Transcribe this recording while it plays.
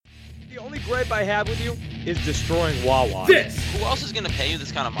gripe I have with you is destroying Wawa. Who else is going to pay you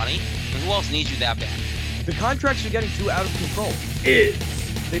this kind of money? And who else needs you that bad? The contracts are getting too out of control.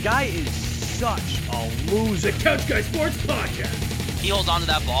 The guy is such a loser. The Couch Guy Sports Podcast He holds on to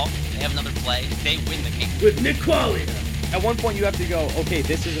that ball. They have another play. They win the game. with Nick Qualia At one point, you have to go, okay,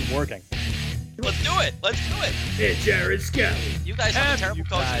 this isn't working. Let's do it. Let's do it. and Jared Scally. You guys have a F terrible you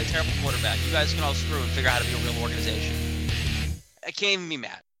coach and guys. a terrible quarterback. You guys can all screw and figure out how to be a real organization. I can't even be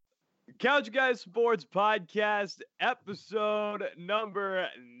mad. Couch Guys Sports Podcast, episode number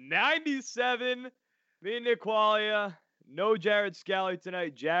 97. Me and Nick Qualia. No Jared Scally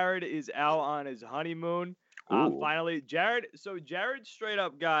tonight. Jared is out on his honeymoon. Finally, Jared straight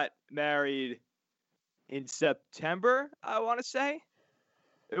up got married in September, I want to say.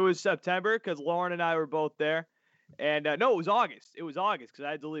 It was September because Lauren and I were both there. And no, it was August. It was August because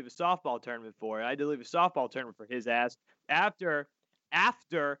I had to leave a softball tournament for it. I had to leave a softball tournament for his ass after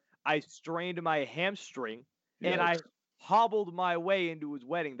I strained my hamstring and I hobbled my way into his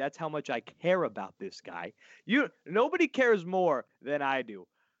wedding. That's how much I care about this guy. Nobody cares more than I do.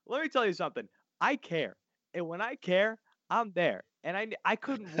 Let me tell you something. I care. And when I care, I'm there. And I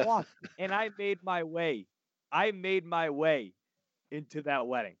couldn't walk. And I made my way. I made my way into that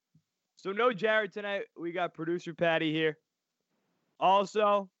wedding. So no Jared tonight. We got producer Patty here.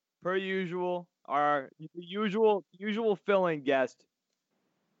 Also, per usual, our usual fill-in guest,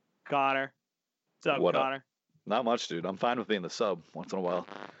 Connor. What's up, What up? Connor? Not much, dude. I'm fine with being the sub once in a while.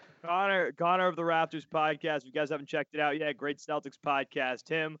 Connor of the Raptors podcast. If you guys haven't checked it out yet, great Celtics podcast.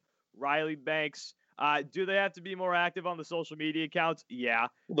 Him, Riley Banks. Do they have to be more active on the social media accounts? Yeah. A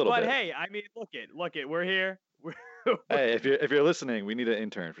little But bit. hey, I mean, look it. We're here. Hey, if you're listening, we need an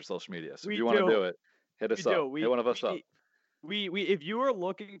intern for social media. So We if you want to do. do it, hit us up. Hit one of us up. We if you are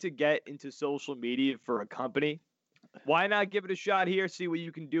looking to get into social media for a company, why not give it a shot here? See what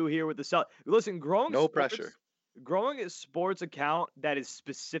you can do here with the Celtics. Listen, No pressure. Growing a sports account that is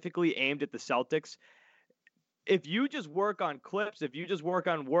specifically aimed at the Celtics. If you just work on clips, if you just work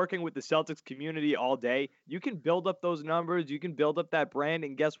on working with the Celtics community all day, you can build up those numbers, you can build up that brand,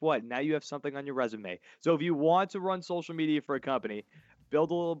 and guess what? Now you have something on your resume. So if you want to run social media for a company,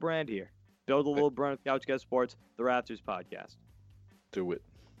 build a little brand here. Build a little brand with Couch Guys Sports, the Raptors podcast. Do it.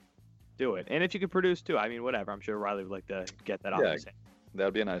 Do it. And if you could produce too, I mean, whatever. I'm sure Riley would like to get that off Yeah. his hand. That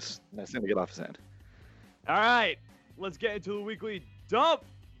would be a nice thing to get off his hand. All right, let's get into the weekly dump.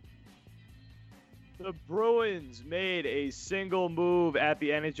 The Bruins made a single move at the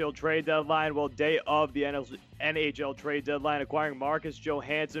NHL trade deadline. Well, day of the NHL trade deadline, acquiring Marcus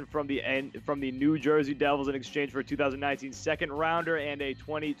Johansson from the New Jersey Devils in exchange for a 2019 second rounder and a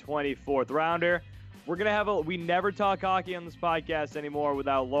 2020 fourth rounder. We're gonna have we never talk hockey on this podcast anymore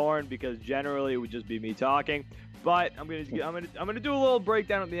without Lauren because generally it would just be me talking. But I'm gonna do a little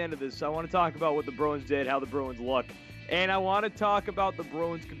breakdown at the end of this. So I want to talk about what the Bruins did, how the Bruins look. And I want to talk about the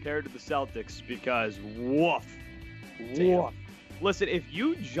Bruins compared to the Celtics because woof. Listen, if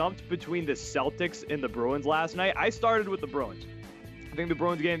you jumped between the Celtics and the Bruins last night, I started with the Bruins. I think the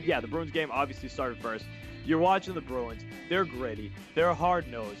Bruins game obviously started first. You're watching the Bruins. They're gritty. They're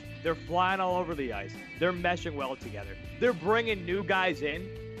hard-nosed. They're flying all over the ice. They're meshing well together. They're bringing new guys in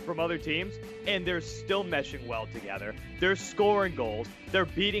from other teams, and they're still meshing well together. They're scoring goals. They're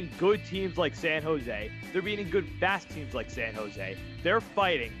beating good teams like San Jose. They're beating good, fast teams like San Jose. They're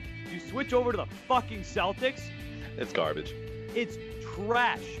fighting. You switch over to the fucking Celtics, It's garbage. it's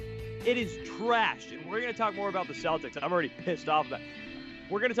trash. It is trash. And we're going to talk more about the Celtics. I'm already pissed off about it.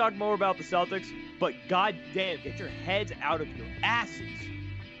 We're going to talk more about the Celtics, but goddamn, get your heads out of your asses.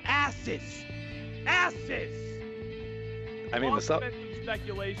 Asses. I mean, the Celtics.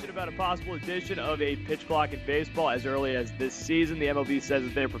 Speculation about a possible addition of a pitch clock in baseball as early as this season. The MLB says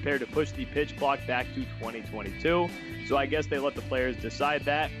that they're prepared to push the pitch clock back to 2022. So I guess they let the players decide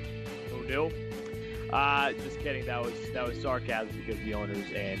that. Who knew? Just kidding. That was sarcasm because the owners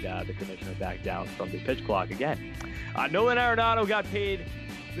and the commissioner backed down from the pitch clock again. Nolan Arenado got paid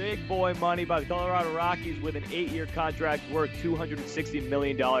big boy money by the Colorado Rockies with an 8-year contract worth $260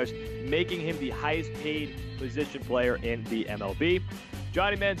 million, making him the highest paid position player in the MLB.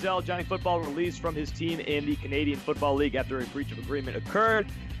 Johnny Manziel, Johnny Football, released from his team in the Canadian Football League after a breach of agreement occurred.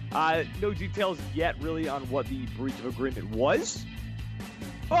 No details yet really on what the breach of agreement was,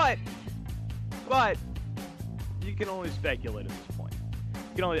 but you can only speculate at this point.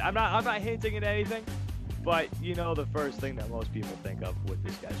 I'm not hinting at anything, but you know the first thing that most people think of with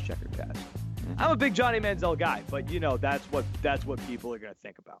this guy's checkered past. I'm a big Johnny Manziel guy, but you know that's what people are gonna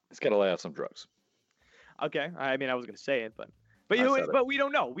think about. He's got to lay out some drugs. Okay, I mean I was gonna say it, but I said it. we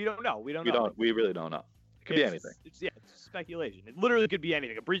don't know. We don't know. We really don't know. Could be anything. It's speculation. It literally could be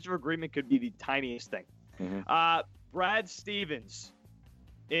anything. A breach of agreement could be the tiniest thing. Mhm. Brad Stevens,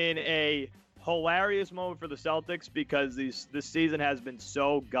 in a hilarious moment for the Celtics because this season has been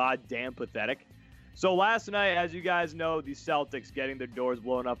so goddamn pathetic. So last night, as you guys know, the Celtics getting their doors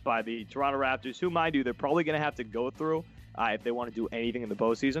blown up by the Toronto Raptors, who, mind you, they're probably going to have to go through if they want to do anything in the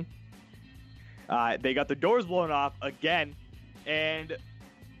postseason. They got their doors blown off again, and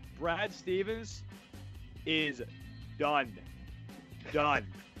Brad Stevens is done. Done.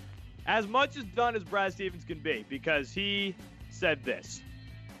 As much as done as Brad Stevens can be, because he said this.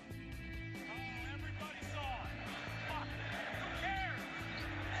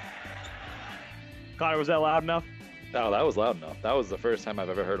 Connor, was that loud enough? Oh, that was loud enough. That was the first time I've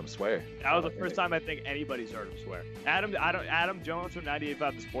ever heard him swear. That was the first time I think anybody's heard him swear. Adam Jones from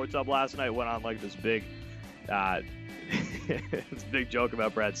 98.5 The Sports Hub last night went on like this big this big joke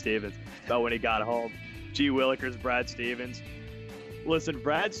about Brad Stevens, about when he got home. G. Willikers, Brad Stevens. Listen,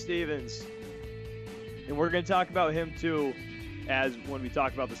 Brad Stevens, and we're going to talk about him too as when we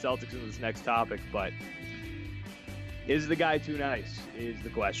talk about the Celtics in this next topic, but is the guy too nice is the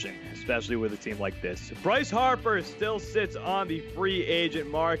question, especially with a team like this. Bryce Harper still sits on the free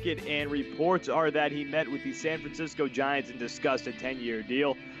agent market, and reports are that he met with the San Francisco Giants and discussed a 10-year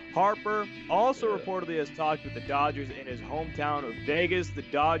deal. Harper also reportedly has talked with the Dodgers in his hometown of Vegas. The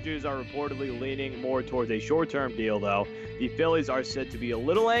Dodgers are reportedly leaning more towards a short-term deal, though. The Phillies are said to be a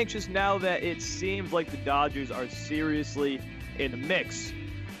little anxious now that it seems like the Dodgers are seriously in the mix.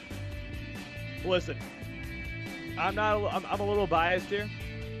 Listen, I'm a little biased here.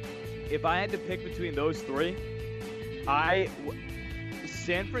 If I had to pick between those three,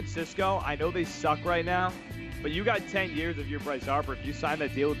 San Francisco, I know they suck right now, but you got 10 years of your Bryce Harper. If you sign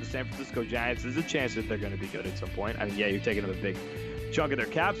that deal with the San Francisco Giants, there's a chance that they're going to be good at some point. I mean, yeah, you're taking up a big chunk of their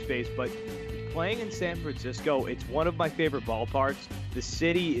cap space, but playing in San Francisco, it's one of my favorite ballparks. The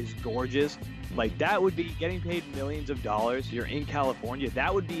city is gorgeous. Like, that would be getting paid millions of dollars. You're in California.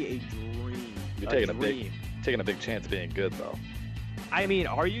 That would be a dream. You're taking a big chance of being good, though. I mean,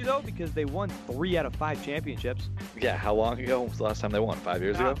 are you, though? Because they won 3 out of 5 championships. Yeah, how long ago was the last time they won? 5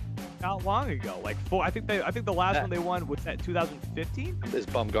 years ago? Not long ago, like 4. I think the last one they won was that 2015. Is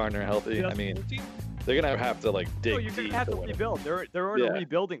Bumgarner healthy? I mean, they're gonna have to like dig deep. You're gonna have to rebuild. They're already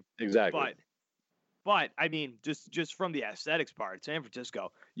rebuilding. Exactly. But I mean, just from the aesthetics part, San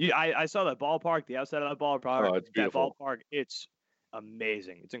Francisco. I saw that ballpark, the outside of that ballpark. Oh, it's beautiful. That ballpark, it's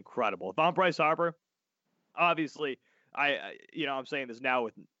amazing. It's incredible. If I'm Bryce Harper, obviously, I'm saying this now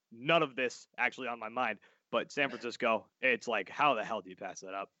with none of this actually on my mind. But San Francisco, it's like, how the hell do you pass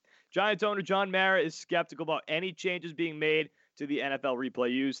that up? Giants owner John Mara is skeptical about any changes being made to the NFL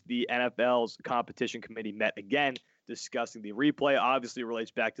replay use. The NFL's competition committee met again discussing the replay. Obviously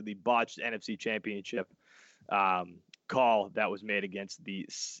relates back to the botched NFC Championship call that was made against the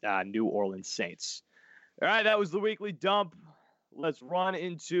New Orleans Saints. All right, that was the weekly dump. Let's run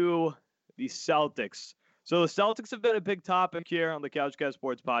into the Celtics. So the Celtics have been a big topic here on the Couchcast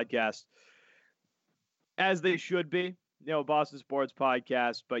Sports Podcast, as they should be. Boston Sports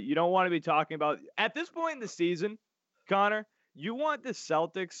Podcast, but you don't want to be talking about, at this point in the season, Connor, you want the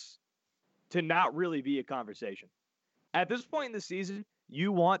Celtics to not really be a conversation. At this point in the season,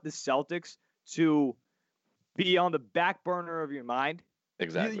 you want the Celtics to be on the back burner of your mind.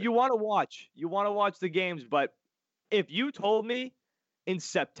 Exactly. You want to watch. You want to watch the games, but if you told me in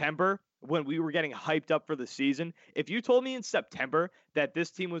September, when we were getting hyped up for the season, if you told me in September that this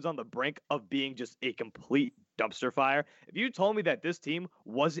team was on the brink of being just a complete dumpster fire, if you told me that this team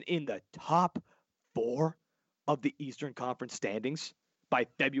wasn't in the top 4 of the Eastern Conference standings by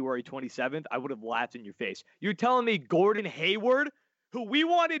February 27th, I would have laughed in your face. You're telling me Gordon Hayward, who we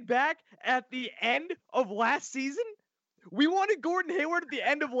wanted back at the end of last season? We wanted Gordon Hayward at the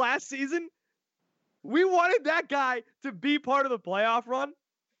end of last season? We wanted that guy to be part of the playoff run?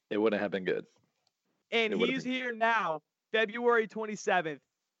 It wouldn't have been good. And he's here now, February 27th,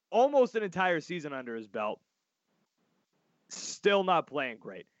 almost an entire season under his belt. Still not playing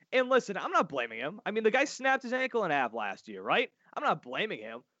great. And listen, I'm not blaming him. I mean, the guy snapped his ankle in half last year, right? I'm not blaming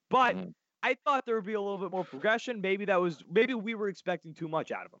him. But I thought there would be a little bit more progression. Maybe we were expecting too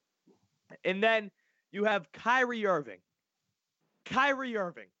much out of him. And then you have Kyrie Irving.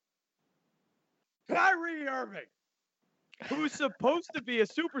 Who's supposed to be a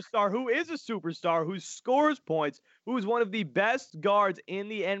superstar, who is a superstar, who scores points, who is one of the best guards in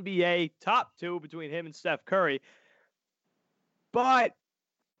the NBA, top 2 between him and Steph Curry. But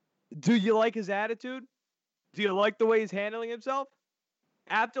do you like his attitude? Do you like the way he's handling himself?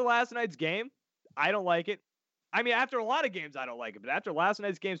 After last night's game, I don't like it. I mean, after a lot of games, I don't like it. But after last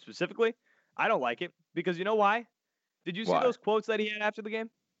night's game specifically, I don't like it because you know why? Did you see Why? those quotes that he had after the game?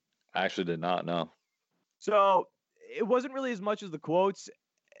 I actually did not know. So it wasn't really as much as the quotes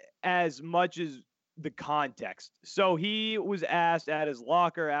as much as the context. So he was asked at his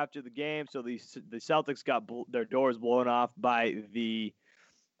locker after the game. So the Celtics got their doors blown off by the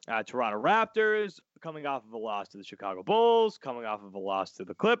Toronto Raptors, coming off of a loss to the Chicago Bulls, coming off of a loss to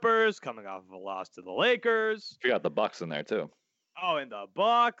the Clippers, coming off of a loss to the Lakers. You got the Bucks in there too. Oh, and the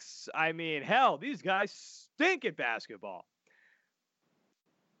Bucks. I mean, hell, these guys stink at basketball.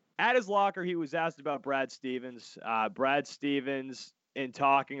 At his locker, he was asked about Brad Stevens. Brad Stevens, in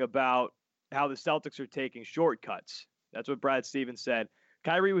talking about how the Celtics are taking shortcuts. That's what Brad Stevens said.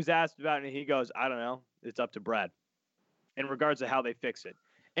 Kyrie was asked about it, and he goes, I don't know. It's up to Brad in regards to how they fix it.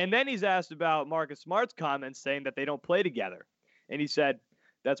 And then he's asked about Marcus Smart's comments saying that they don't play together. And he said,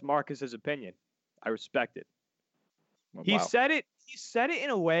 that's Marcus's opinion. I respect it. Wow. He said it in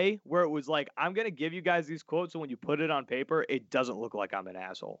a way where it was like, I'm going to give you guys these quotes, so when you put it on paper, it doesn't look like I'm an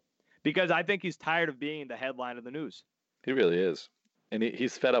asshole. Because I think he's tired of being the headline of the news. He really is. And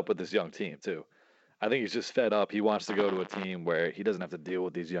he's fed up with this young team, too. I think he's just fed up. He wants to go to a team where he doesn't have to deal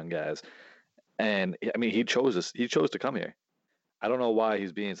with these young guys. And, I mean, he chose to come here. I don't know why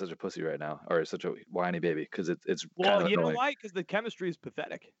he's being such a pussy right now, or such a whiny baby, because it's well, kind of you know annoying. why? Because the chemistry is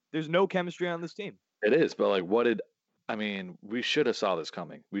pathetic. There's no chemistry on this team. It is, but like, we should have saw this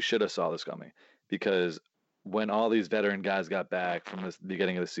coming. Because when all these veteran guys got back from the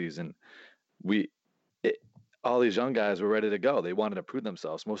beginning of the season, all these young guys were ready to go. They wanted to prove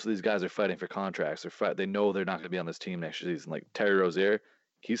themselves. Most of these guys are fighting for contracts. They know they're not going to be on this team next season. Like Terry Rozier,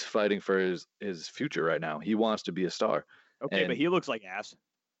 he's fighting for his future right now. He wants to be a star. Okay, but he looks like ass.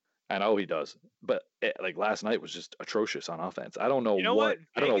 I know he does, but like last night was just atrocious on offense. I don't know You know what?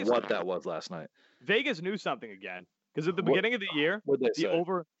 I don't know what that was last night. Vegas knew something again because at the beginning of the year, What'd they say?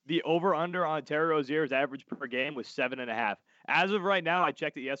 the over under on Terry Rozier's average per game was 7.5. As of right now, I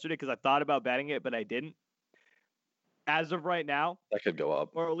checked it yesterday because I thought about betting it, but I didn't. As of right now, That could go up.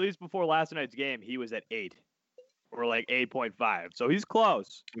 or at least before last night's game, he was at 8 or like 8.5. So he's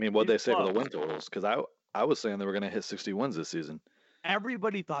close. I mean, what'd they He's say for the close. win totals? Because I was saying they were going to hit 60 wins this season.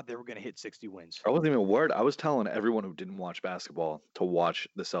 Everybody thought they were going to hit 60 wins. I wasn't even worried. I was telling everyone who didn't watch basketball to watch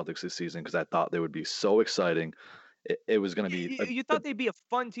the Celtics this season because I thought they would be so exciting. It was going to be. You thought they'd be a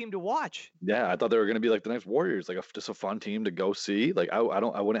fun team to watch. Yeah, I thought they were going to be like the next Warriors, like just a fun team to go see. Like I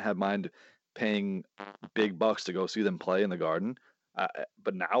wouldn't have mind paying big bucks to go see them play in the Garden.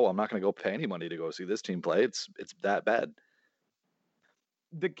 But now I'm not going to go pay any money to go see this team play. It's that bad.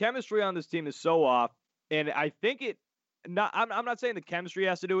 The chemistry on this team is so off, and I think I'm not saying the chemistry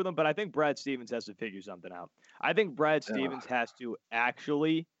has to do with them, but I think Brad Stevens has to figure something out. I think Brad Stevens has to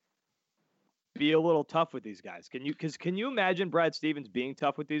actually be a little tough with these guys. Can you imagine Brad Stevens being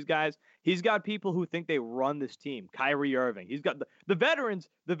tough with these guys? He's got people who think they run this team. Kyrie Irving. He's got the veterans.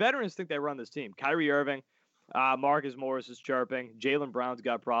 The veterans think they run this team. Kyrie Irving, Marcus Morris is chirping. Jaylen Brown's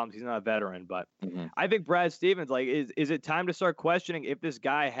got problems. He's not a veteran, but I think Brad Stevens, like, is it time to start questioning if this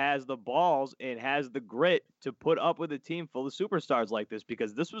guy has the balls and has the grit to put up with a team full of superstars like this?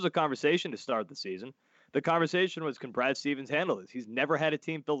 Because this was a conversation to start the season. The conversation was, can Brad Stevens handle this? He's never had a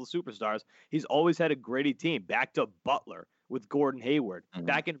team filled with superstars. He's always had a gritty team. Back to Butler with Gordon Hayward.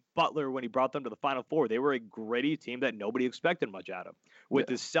 Back in Butler when he brought them to the Final Four, they were a gritty team that nobody expected much out of. With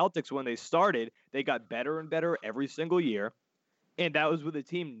the Celtics, when they started, they got better and better every single year. And that was with a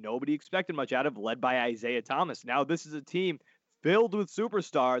team nobody expected much out of, led by Isaiah Thomas. Now this is a team filled with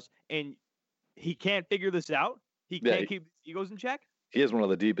superstars, and he can't figure this out. He can't keep his egos in check. He is one of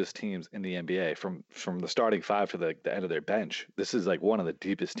the deepest teams in the NBA from the starting five to the end of their bench. This is like one of the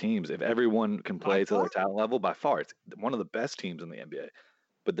deepest teams. If everyone can play to their talent level, by far, it's one of the best teams in the NBA.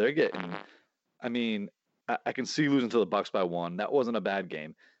 But they're getting, I mean, I can see losing to the Bucks by 1. That wasn't a bad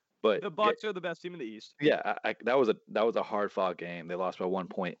game, but the Bucks are the best team in the East. Yeah, that was a hard fought game. They lost by 1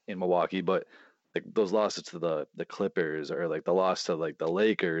 point in Milwaukee, but like those losses to the Clippers or like the loss to like the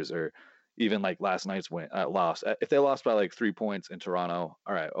Lakers or even like last night's loss. If they lost by like 3 points in Toronto,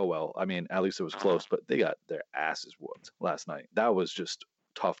 all right, oh well. I mean, at least it was close, but they got their asses whooped last night. That was just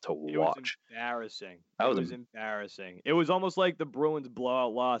tough to watch. It was embarrassing. It was embarrassing. It was almost like the Bruins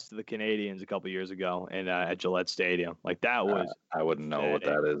blowout loss to the Canadiens a couple years ago at Gillette Stadium. Like that was. I wouldn't know what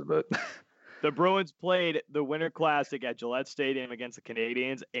that is, but. The Bruins played the Winter Classic at Gillette Stadium against the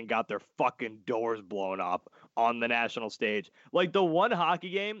Canadiens and got their fucking doors blown up on the national stage. Like the one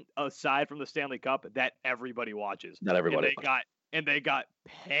hockey game, aside from the Stanley Cup, that everybody watches. Not everybody. And they got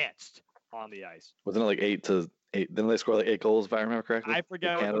pantsed on the ice. Wasn't it like 8-8? Didn't they score like 8 goals, if I remember correctly? I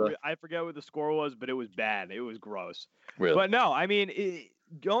forget what the score was, but it was bad. It was gross. Really? But no, I mean,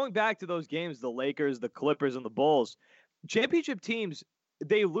 going back to those games, the Lakers, the Clippers, and the Bulls, championship teams,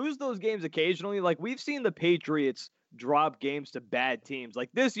 they lose those games occasionally. Like we've seen the Patriots drop games to bad teams. Like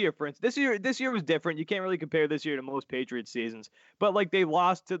this year, for instance, this year was different. You can't really compare this year to most Patriots seasons, but like they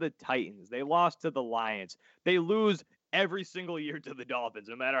lost to the Titans, they lost to the Lions. They lose every single year to the Dolphins,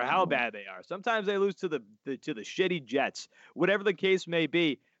 no matter how bad they are. Sometimes they lose to the shitty Jets. Whatever the case may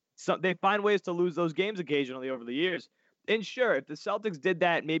be, they find ways to lose those games occasionally over the years. And sure, if the Celtics did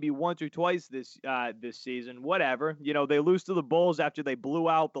that maybe once or twice this season, whatever. You know, they lose to the Bulls after they blew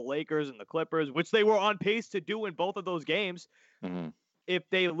out the Lakers and the Clippers, which they were on pace to do in both of those games. Mm-hmm. If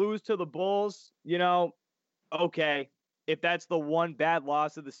they lose to the Bulls, you know, okay. If that's the one bad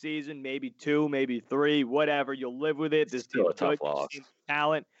loss of the season, maybe 2, maybe 3, whatever, you'll live with it. This still team's a tough good, loss.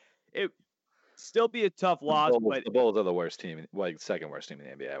 Talent. It still be a tough loss, but the Bulls are the worst team, like second worst team in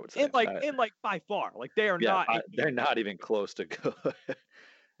the NBA, I would say. And by far, like they are not. They're not even close to good.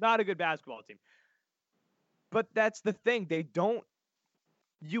 Not a good basketball team. But that's the thing. They don't.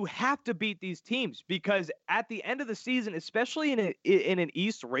 You have to beat these teams because at the end of the season, especially in an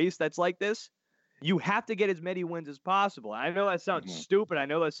East race that's like this, you have to get as many wins as possible. I know that sounds stupid. I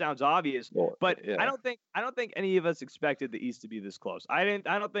know that sounds obvious, but yeah. I don't think any of us expected the East to be this close. I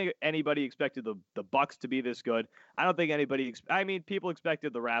don't think anybody expected the Bucks to be this good. I don't think anybody. People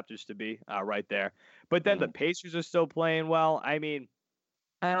expected the Raptors to be right there, but then the Pacers are still playing well. I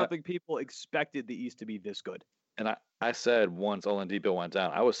don't think people expected the East to be this good. And I said once Oladipo went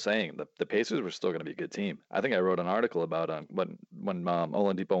down, I was saying the Pacers were still going to be a good team. I think I wrote an article about when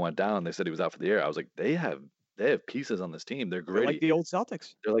Oladipo went down, they said he was out for the year. I was like, they have pieces on this team. They're gritty. They're like the old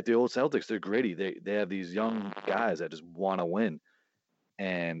Celtics. They're like the old Celtics. They're gritty. They have these young guys that just want to win.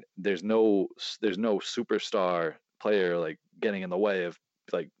 And there's no superstar player like getting in the way of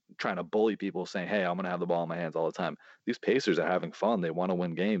like trying to bully people saying, hey, I'm going to have the ball in my hands all the time. These Pacers are having fun. They want to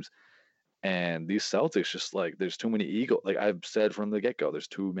win games. And these Celtics just like there's too many egos. Like I've said from the get-go, there's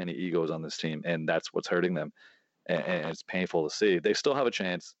too many egos on this team, and that's what's hurting them. And it's painful to see. They still have a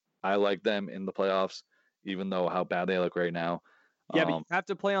chance. I like them in the playoffs, even though how bad they look right now. Yeah, but you have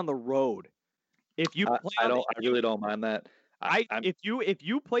to play on the road. If you, I really don't mind that. If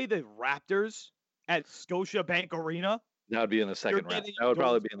you play the Raptors at Scotiabank Arena, that would be in the second round. That would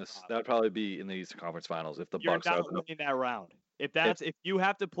probably be in the Eastern Conference Finals if the Bucks are winning that round. If you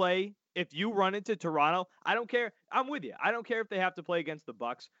have to play. If you run into Toronto, I don't care. I'm with you. I don't care if they have to play against the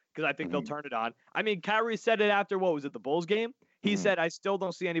Bucks because I think they'll turn it on. Kyrie said it after what was it, the Bulls game? He said, "I still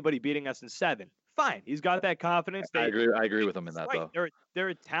don't see anybody beating us in 7." Fine, he's got that confidence. I agree with him in that though. They're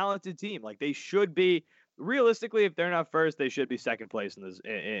a talented team. Like they should be. Realistically, if they're not first, they should be second place in this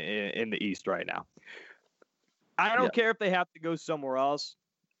in the East right now. I don't care if they have to go somewhere else.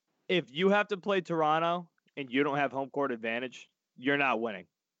 If you have to play Toronto and you don't have home court advantage, you're not winning.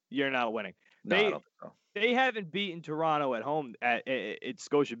 You're not winning. No, I don't think so. They haven't beaten Toronto at home at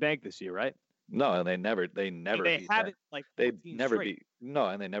Scotiabank this year, right? No, and they never they beat haven't that. like they never beat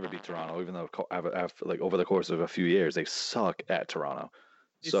and they never beat Toronto, even though after, like over the course of a few years they suck at Toronto.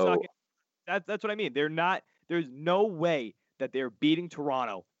 That's what I mean. They're not. There's no way that they're beating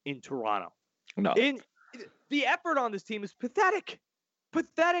Toronto in Toronto. No. The effort on this team is pathetic.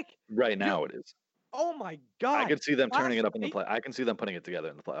 Pathetic. Right now it is. Oh my God! I can see them turning it up in the play. I can see them putting it together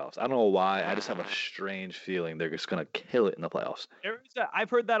in the playoffs. I don't know why. I just have a strange feeling they're just gonna kill it in the playoffs. I've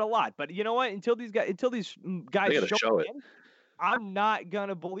heard that a lot, but you know what? Until these guys show it, I'm not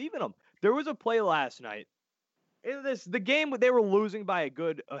gonna believe in them. There was a play last night. The game they were losing by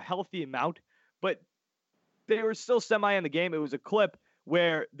a healthy amount, but they were still semi in the game. It was a clip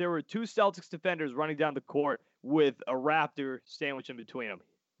where there were 2 Celtics defenders running down the court with a Raptor sandwich in between them.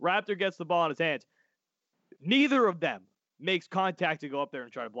 Raptor gets the ball in his hands. Neither of them makes contact to go up there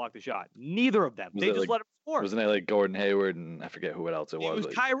and try to block the shot. Neither of them. They just let him score. Wasn't it like Gordon Hayward and I forget who else it was? It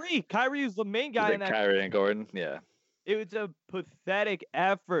was Kyrie. Kyrie is the main guy in that. Kyrie and Gordon, yeah. It was a pathetic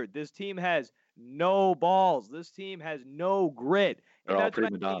effort. This team has no balls. This team has no grit. They're all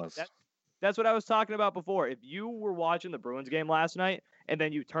prima donnas. That's what I was talking about before. If you were watching the Bruins game last night and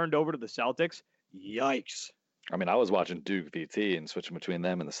then you turned over to the Celtics, yikes. I mean, I was watching Duke VT and switching between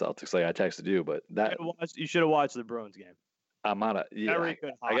them and the Celtics. Like I texted you, but you should have watched the Bruins game. I'm on I got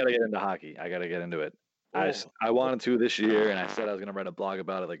to get into hockey. I got to get into it. Oh. I wanted to this year, and I said I was going to write a blog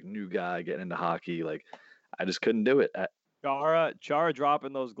about it, like new guy getting into hockey. Like I just couldn't do it. Chara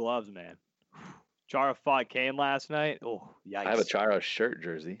dropping those gloves, man. Chara fought Kane last night. Oh, yikes. I have a Chara shirt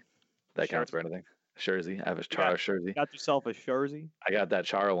jersey. That counts for anything. Jersey. I have a Chara jersey. Got yourself a jersey? I got that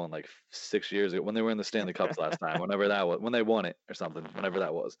Chara one like 6 years ago when they were in the Stanley Cups last time. Whenever that was, when they won it or something. Whenever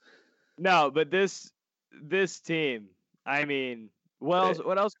that was. No, but this team. I mean,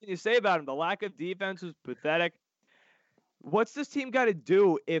 What else can you say about him? The lack of defense was pathetic. What's this team got to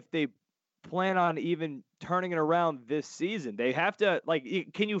do if they plan on even turning it around this season? They have to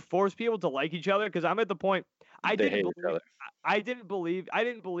can you force people to like each other? Because I'm at the point I They didn't hate each believe other. I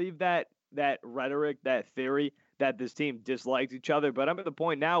didn't believe that rhetoric, that theory that this team dislikes each other. But I'm at the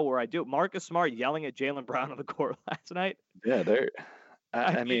point now where I do. Marcus Smart yelling at Jaylen Brown on the court last night. Yeah, they're.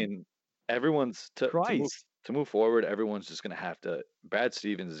 I I mean, everyone's Christ. to move forward. Everyone's just gonna have to. Brad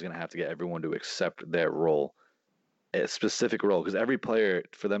Stevens is gonna have to get everyone to accept their role, a specific role, because every player,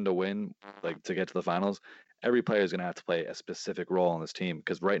 for them to win, like to get to the finals, every player is gonna have to play a specific role on this team.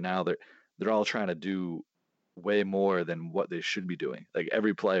 Because right now they're all trying to do way more than what they should be doing. Like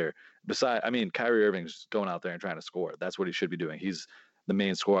every player, Kyrie Irving's going out there and trying to score. That's what he should be doing. He's the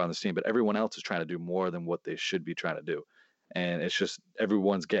main scorer on this team, but everyone else is trying to do more than what they should be trying to do. And it's just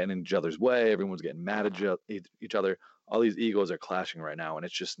everyone's getting in each other's way. Everyone's getting mad at each other. All these egos are clashing right now, and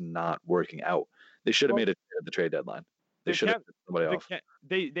it's just not working out. They should have made it at the trade deadline. They should have somebody off.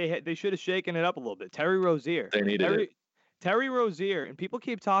 They should have shaken it up a little bit. Terry Rozier. They needed it. Terry Rozier, and people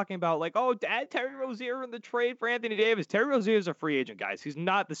keep talking about add Terry Rozier in the trade for Anthony Davis. Terry Rozier is a free agent, guys. He's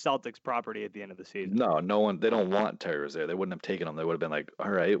not the Celtics' property at the end of the season. No one. They don't want Terry Rozier. They wouldn't have taken him. They would have been like, all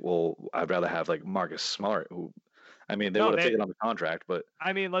right, well, I'd rather have like Marcus Smart, who, they would have taken on the contract. But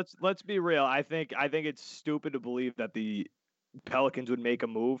let's be real. I think it's stupid to believe that the Pelicans would make a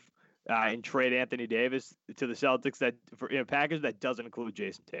move and trade Anthony Davis to the Celtics for a package that doesn't include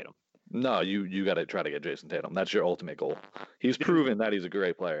Jason Tatum. No, you got to try to get Jason Tatum. That's your ultimate goal. He's proven that he's a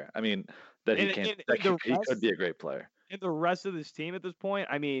great player. I mean, that he could be a great player. And the rest of this team at this point,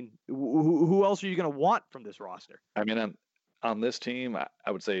 I mean, who else are you going to want from this roster? I mean, on this team,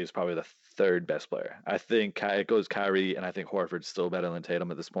 I would say he's probably the third best player. I think it goes Kyrie, and I think Horford's still better than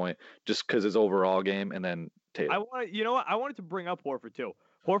Tatum at this point, just because his overall game, and then Tatum. I wanted to bring up Horford too.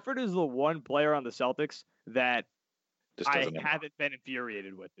 Horford is the one player on the Celtics that I haven't been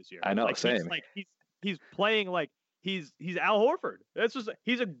infuriated with this year. I know, same. He's playing like he's Al Horford. That's just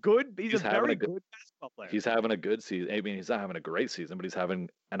he's a very good basketball player. He's having a good season. I mean, he's not having a great season, but he's having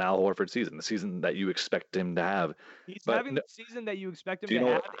an Al Horford season, the season that you expect him to have. He's having the season that you expect him to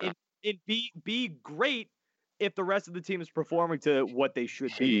have and be great if the rest of the team is performing to what they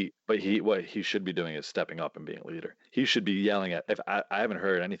should be. What he should be doing is stepping up and being a leader. He should be yelling at. If I haven't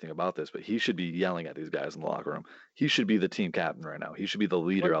heard anything about this, but he should be yelling at these guys in the locker room. He should be the team captain right now. He should be the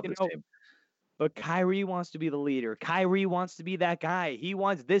leader of this team. But Kyrie wants to be the leader. Kyrie wants to be that guy. He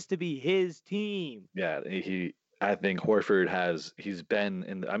wants this to be his team. Yeah, I think Horford he's been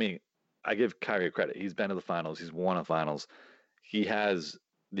in. I give Kyrie credit. He's been to the finals. He's won a finals. He has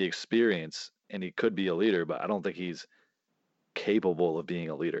the experience, and he could be a leader, but I don't think he's capable of being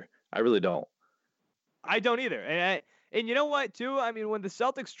a leader. I really don't. I don't either. And you know what, too? I mean, when the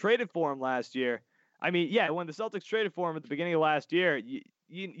Celtics traded for him last year, when the Celtics traded for him at the beginning of last year,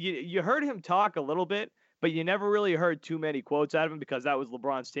 you heard him talk a little bit, but you never really heard too many quotes out of him because that was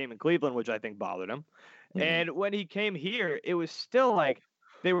LeBron's team in Cleveland, which I think bothered him. Mm-hmm. And when he came here, it was still like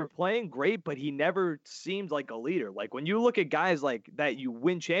they were playing great, but he never seemed like a leader. Like when you look at guys like that you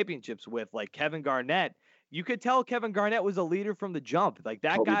win championships with, like Kevin Garnett, you could tell Kevin Garnett was a leader from the jump. Like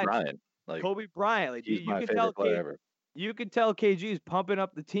that Kobe guy, Bryant. Kobe Bryant. Like he's my favorite player ever. You could tell KG's pumping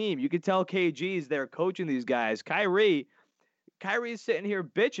up the team. You could tell KG's there coaching these guys. Kyrie's sitting here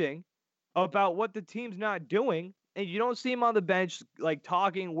bitching about what the team's not doing, and you don't see him on the bench like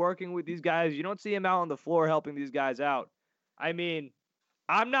talking, working with these guys. You don't see him out on the floor helping these guys out. I mean,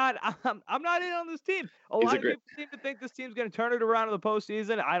 I'm not in on this team. A lot of people seem to think this team's going to turn it around in the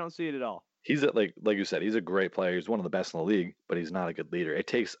postseason. I don't see it at all. He's like you said, he's a great player. He's one of the best in the league, but he's not a good leader. It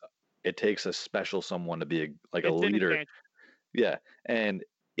takes a special someone to be a leader. Yeah, and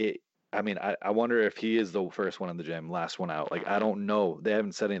I wonder if he is the first one in the gym, last one out. Like I don't know. They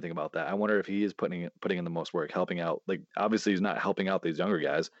haven't said anything about that. I wonder if he is putting in the most work, helping out. Like obviously he's not helping out these younger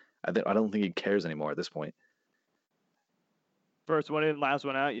guys. I don't think he cares anymore at this point. First one in, last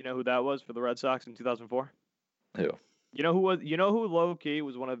one out. You know who that was for the Red Sox in 2004? Who? You know who low key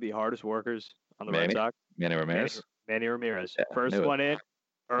was one of the hardest workers on the Red Sox? Manny Ramirez. Manny Ramirez. Yeah, first one in,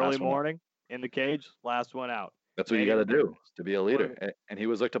 early morning in the cage, last one out. That's what you got to do to be a leader. And he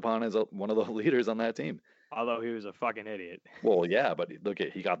was looked upon as one of the leaders on that team. Although he was a fucking idiot. Well, yeah, but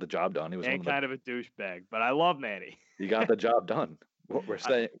he got the job done. He was kind of a douchebag, but I love Manny. He got the job done. We're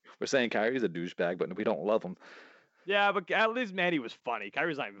saying Kyrie's a douchebag, but we don't love him. Yeah, but at least Manny was funny.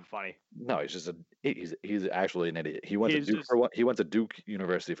 Kyrie's not even funny. No, he's just he's actually an idiot. He went to Duke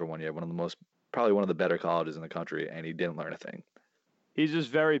University for 1 year, probably one of the better colleges in the country, and he didn't learn a thing. He's just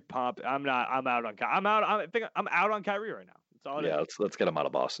very pumped. I'm out on Kyrie right now. That's all it Yeah, is. let's get him out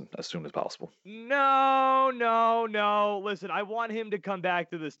of Boston as soon as possible. No. Listen, I want him to come back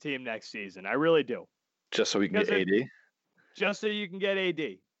to this team next season. I really do. Just so we can Because get AD. just so you can get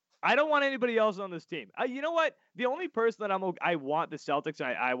AD. I don't want anybody else on this team. You know what? The only person that I want the Celtics,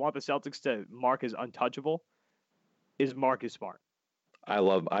 and I want the Celtics to mark as untouchable, is Marcus Smart. I've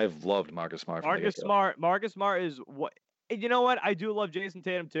loved Marcus Smart. Marcus Smart is what. And you know what? I do love Jason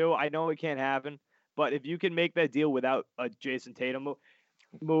Tatum too. I know it can't happen, but if you can make that deal without a Jason Tatum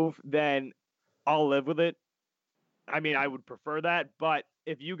move, then I'll live with it. I mean, I would prefer that, but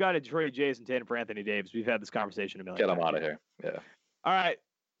if you got to trade Jason Tatum for Anthony Davis, we've had this conversation a million Get him times. out of here. Yeah. All right,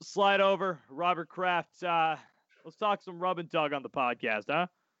 slide over. Robert Kraft. Let's talk some rub and tug on the podcast, huh?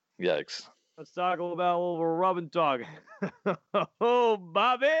 Yikes. Let's talk about a little rub and tug. Oh,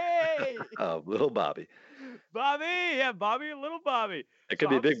 Bobby! Oh, little Bobby. Bobby, yeah, Bobby and little Bobby. It could So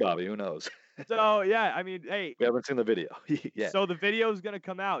be I'm Big Bobby. Who knows? So yeah, I mean, hey, We haven't seen the video. Yeah. so the video is gonna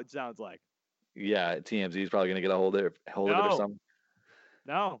come out. It sounds like. Yeah. TMZ is probably gonna get a hold of it or No. something.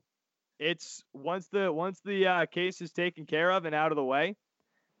 No, it's once the case is taken care of and out of the way,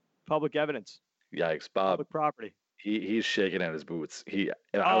 public evidence, Yikes, Bob. public property. He's shaking at his boots.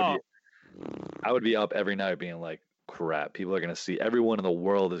 Oh, I would be up every night being like, crap. People are gonna see. Everyone in the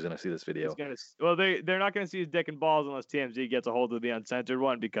world is gonna see this video. he's gonna. Well, they're not gonna see his dick and balls unless TMZ gets a hold of the uncensored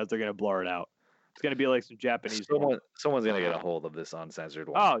one because they're gonna blur it out. It's gonna be like some Japanese. Someone's gonna get a hold of this uncensored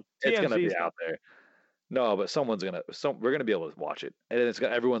one. Oh, It's gonna TMZ's be out there. No, but we're gonna be able to watch it, and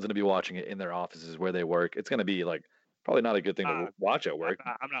everyone's gonna be watching it in their offices where they work. It's gonna be like probably not a good thing to watch at work.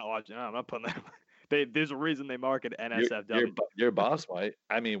 I'm not watching. I'm not putting that. There's a reason they market NSFW. Your boss might.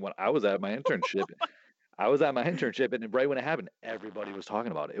 I mean, when I was at my internship, and right when it happened, everybody was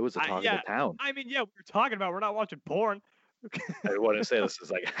talking about it. It was the talk of the town. I mean, yeah, we're talking about. We're not watching porn. I wouldn't say this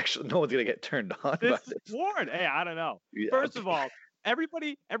is like actually no one's gonna get turned on by This this. is porn. Hey, I don't know. Yeah. First of all,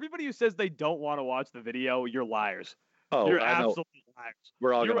 everybody who says they don't want to watch the video, you're liars. Oh, You're I know. absolute liars.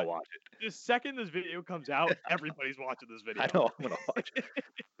 We're all You're gonna right. watch it. The second this video comes out, everybody's watching this video. I know. I'm gonna watch it.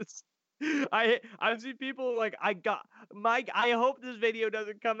 I've seen people like Mike. I hope this video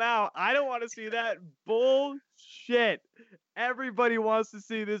doesn't come out. I don't want to see that bullshit. Everybody wants to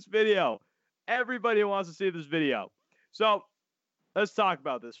see this video. Everybody wants to see this video. So let's talk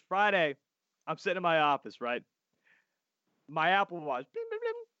about this. Friday, I'm sitting in my office, right? My Apple Watch. Blim, blim,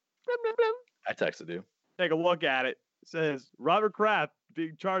 blim, blim, blim, blim. I texted you. Take a look at it. It says Robert Kraft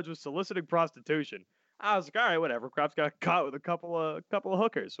being charged with soliciting prostitution. I was like, all right, whatever. Kraft's got caught with a couple of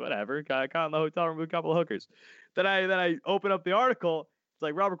hookers, whatever. Got caught in the hotel room with a couple of hookers. Then I open up the article. It's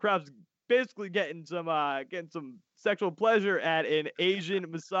like Robert Kraft's basically getting some sexual pleasure at an Asian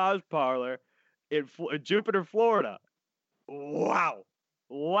massage parlor in Jupiter, Florida. Wow.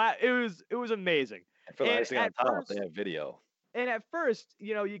 It was amazing. And for the And icing on at top, first- they have video. And at first,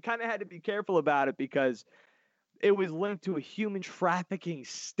 you kind of had to be careful about it because it was linked to a human trafficking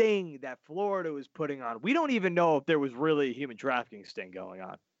sting that Florida was putting on. We don't even know if there was really a human trafficking sting going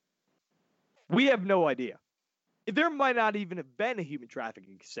on. We have no idea. There might not even have been a human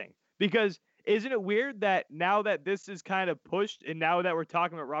trafficking sting because isn't it weird that now that this is kind of pushed and now that we're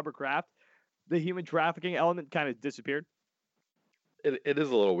talking about Robert Kraft, the human trafficking element kind of disappeared? It is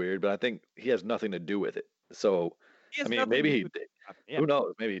a little weird, but I think he has nothing to do with it. So He has I mean, nothing maybe to he do with did. trafficking. Yeah. Who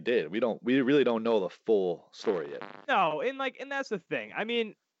knows? Maybe he did. We really don't know the full story yet. No, and that's the thing. I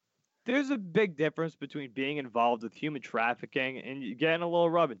mean, there's a big difference between being involved with human trafficking and you getting a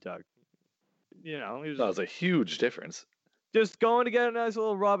little rub and tug. There's No, it's a huge difference. just going to get a nice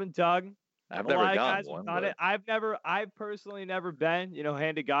little rub and tug. I've A never lot of gotten guys have one. done but it. I've personally never been.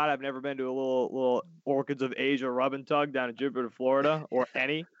 Hand to God, I've never been to a little Orchids of Asia rub and tug down in Jupiter, Florida, or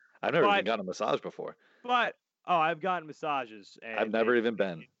any. I've never even but- gotten a massage before. But I've gotten massages. And I've never even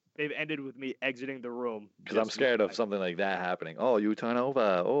been They've ended with me exiting the room because I'm just scared of like- something like that happening. Oh, you turn over.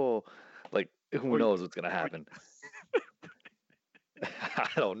 Oh, like who Or- knows what's gonna happen? I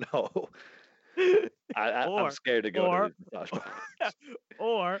don't know. I'm Or- scared to go or- to these massage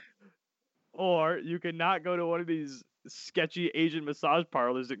parlors. or you could not go to one of these sketchy Asian massage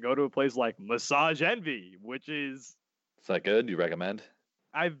parlors and go to a place like Massage Envy, which is Is that good? You recommend?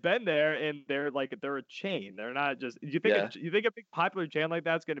 I've been there and they're a chain. They're not just you think a big popular chain like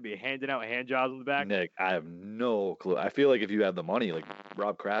that's going to be handing out hand jobs in the back? Nick, I have no clue. I feel like if you have the money, like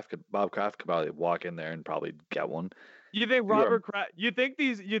Bob Kraft could probably walk in there and probably get one. You think You are- Robert Kraft? You think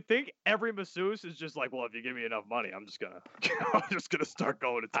every masseuse is just like, well, if you give me enough money, I'm just gonna start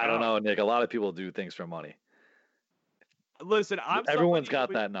going to town. I don't know, Nick. A lot of people do things for money. Listen, Everyone's somebody got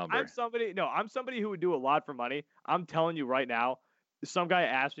who would- that number. I'm somebody who would do a lot for money. I'm telling you right now, some guy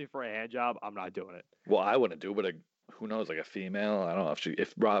asked me for a hand job, I'm not doing it. Well, I wouldn't do, but who knows, like a female. I don't know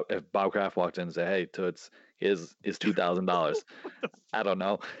if Bob Kraft walked in and said, "Hey, Toots, here's $2,000." I don't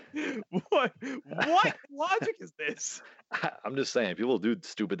know. What logic is this? I'm just saying, people do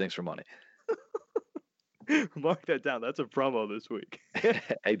stupid things for money. Mark that down. That's a promo this week.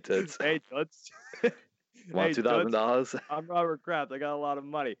 Hey, Toots. Hey, Toots. Want $2,000? I'm Robert Kraft. I got a lot of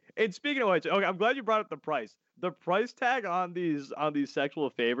money. And speaking of which, okay, I'm glad you brought up the price. The price tag on these sexual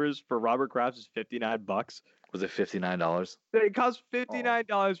favors for Robert Kraft is $59. Was it $59? It costs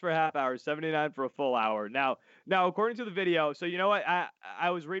 $59 for a half hour, $79 for a full hour. Now, according to the video, so you know what? I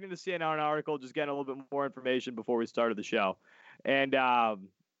was reading the CNN article, just getting a little bit more information before we started the show, and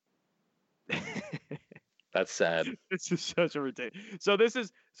that's sad. This is such a ridiculous. So this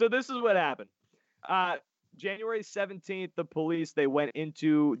is what happened. January 17th, the police they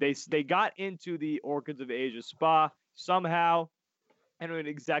got into the Orchids of Asia spa somehow. I don't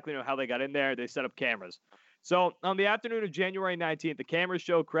exactly know how they got in there. They set up cameras. So on the afternoon of January 19th, the cameras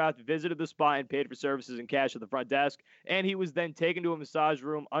show Kraft visited the spa and paid for services and cash at the front desk, and he was then taken to a massage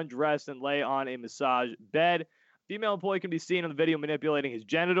room, undressed, and lay on a massage bed. Female employee can be seen on the video manipulating his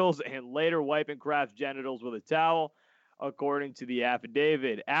genitals and later wiping Kraft's genitals with a towel, according to the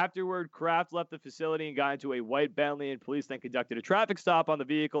affidavit. Afterward, Kraft left the facility and got into a white Bentley, and police then conducted a traffic stop on the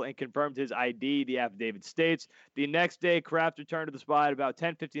vehicle and confirmed his ID, the affidavit states. The next day, Kraft returned to the spot at about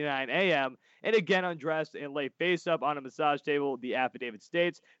 10:59 a.m. and again undressed and lay face up on a massage table, the affidavit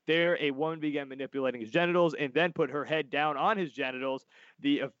states. There, a woman began manipulating his genitals and then put her head down on his genitals,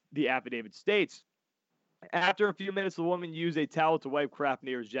 the affidavit states. After a few minutes, the woman used a towel to wipe Kraft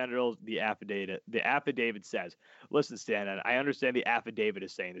near his genitals, the affidavit says. Listen, Stan, I understand the affidavit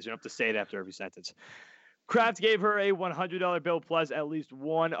is saying this. You don't have to say it after every sentence. Kraft gave her a $100 bill plus at least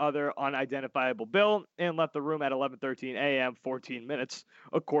one other unidentifiable bill and left the room at 11:13 a.m., 14 minutes,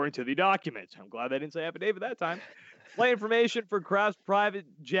 according to the document. I'm glad they didn't say affidavit that time. Flight information for Kraft's private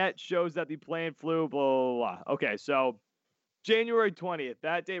jet shows that the plane flew, blah, blah, blah. Okay, so January 20th.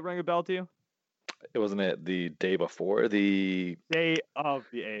 That date ring a bell to you? It wasn't it the day before the day of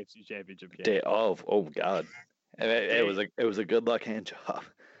the AFC Championship game. Day of, oh God, it was a good luck hand job.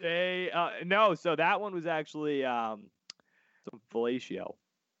 No, so that one was actually some fellatio.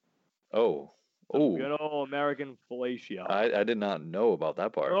 Good old American fellatio. I did not know about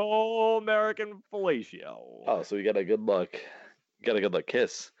that part. Oh, American fellatio. Oh, so you got a good luck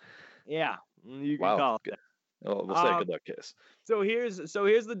kiss. Yeah, you can call it that. Well, we'll say good luck kiss. So here's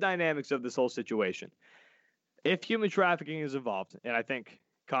the dynamics of this whole situation. If human trafficking is involved, and I think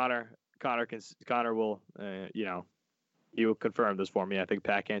Connor will, he will confirm this for me. I think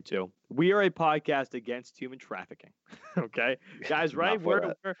Pat can too. We are a podcast against human trafficking. Okay, guys, right?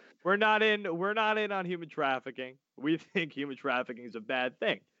 We're not in on human trafficking. We think human trafficking is a bad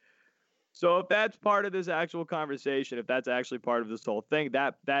thing. So if that's part of this actual conversation, if that's actually part of this whole thing,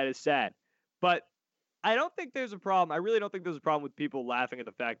 that is sad. But I don't think there's a problem. I really don't think there's a problem with people laughing at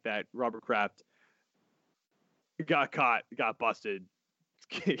the fact that Robert Kraft got caught, got busted,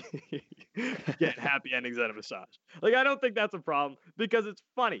 get happy endings at a massage. Like, I don't think that's a problem because it's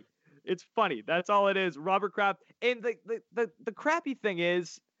funny. It's funny. That's all it is. Robert Kraft. And the crappy thing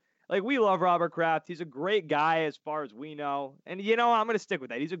is, like, we love Robert Kraft. He's a great guy as far as we know. And, I'm going to stick with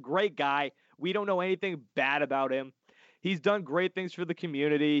that. He's a great guy. We don't know anything bad about him. He's done great things for the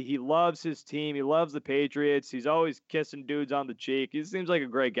community. He loves his team. He loves the Patriots. He's always kissing dudes on the cheek. He seems like a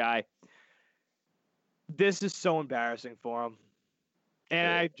great guy. This is so embarrassing for him.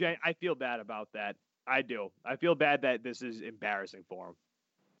 And I feel bad about that. I do. I feel bad that this is embarrassing for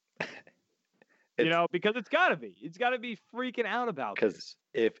him. Because it's got to be. It's got to be freaking out about this.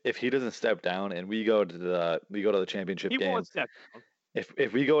 Because if he doesn't step down and we go to the championship game. He won't step down.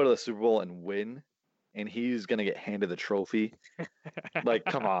 If we go to the Super Bowl and win, and he's going to get handed the trophy. Like,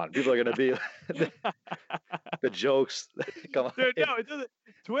 come on. People are going to be the jokes. Come on. Dude, no, it doesn't.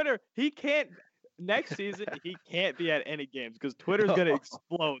 Twitter, he can't. Next season, he can't be at any games because Twitter's going to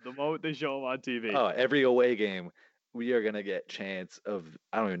explode the moment they show him on TV. Oh, every away game, we are going to get chants of,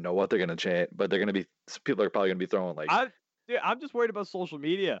 I don't even know what they're going to chant, but people are probably going to be throwing like. I'm just worried about social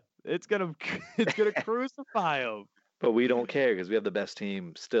media. It's going to crucify him. But we don't care because we have the best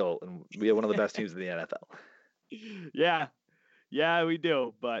team still, and we have one of the best teams in the NFL. Yeah, we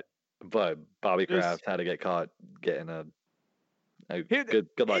do. But Bobby Kraft had to get caught getting a good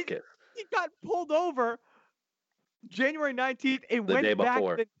luck kiss. He got pulled over January 19th and went back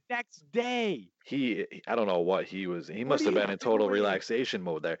the next day. I don't know what he was. He must have been in total relaxation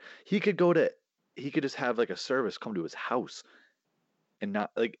mode there. He could just have like a service come to his house, and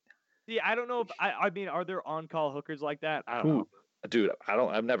not like. See, I don't know if I mean, are there on-call hookers like that? I don't know. Dude, I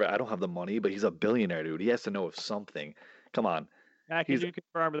don't have the money, but he's a billionaire, dude. He has to know of something. Come on. Matt, can He's you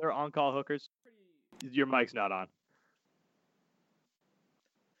confirm they're on-call hookers? Your mic's not on.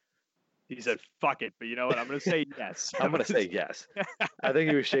 He said, "Fuck it," but you know what? I'm gonna say yes. I'm gonna say yes. I think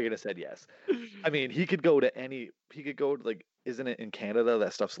he was shaking his head yes. I mean, he could go to like, isn't it in Canada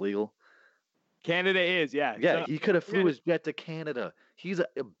that stuff's legal? Canada is, yeah. Yeah, So, he could have flew yeah, his jet to Canada. He's a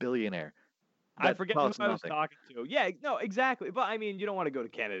billionaire. I That forget who I costs was nothing. talking to. Yeah, no, exactly. But I mean, you don't want to go to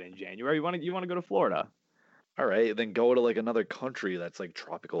Canada in January. You want to go to Florida. All right, then go to like another country that's like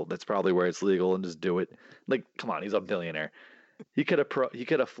tropical. That's probably where it's legal, and just do it. Like, come on, he's a billionaire. He could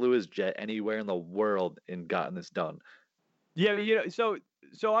have flew his jet anywhere in the world and gotten this done. Yeah, you know,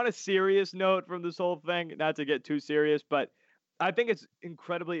 so on a serious note from this whole thing, not to get too serious, but I think it's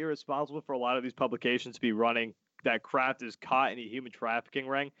incredibly irresponsible for a lot of these publications to be running that Kraft is caught in a human trafficking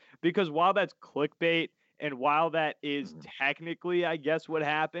ring, because while that's clickbait and while that is Mhm. technically, I guess, what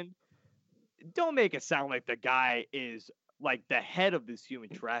happened, don't make it sound like the guy is like the head of this human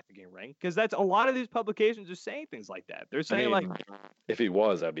trafficking ring, because that's a lot of these publications are saying things like that. They're I saying mean, if he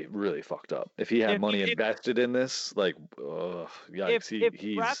was, that'd be really fucked up. If he had money invested in this, like,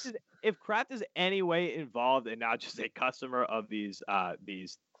 yikes, if Kraft is any way involved and not just a customer of these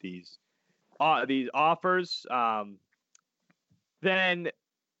offers, then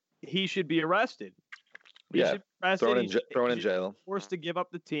he should be arrested. He Yeah, should be arrested. thrown in He should jail. be forced to give up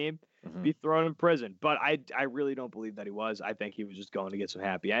the team, Mhm. be thrown in prison. But I really don't believe that he was. I think he was just going to get some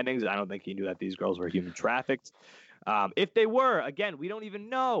happy endings. I don't think he knew that these girls were human trafficked. If they were, again, we don't even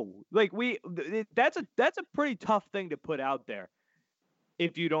know. Like that's a pretty tough thing to put out there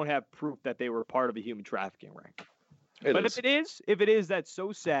if you don't have proof that they were part of a human trafficking ring. But if it is, that's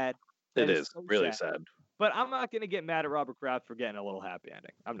so sad. It That is so really sad. But I'm not going to get mad at Robert Kraft for getting a little happy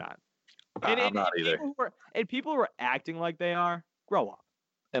ending. I'm not. I'm not either. People who are acting like they are, grow up.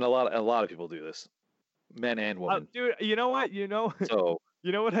 And a lot of people do this, men and women. Dude, you know what? So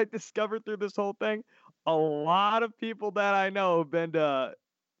You know what I discovered through this whole thing? A lot of people that I know have been to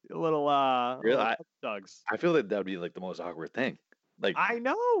a little thugs. I feel that that'd be like the most awkward thing. Like, I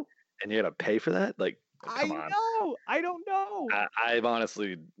know. and you gotta pay for that? Like, come on. know. I don't know. I've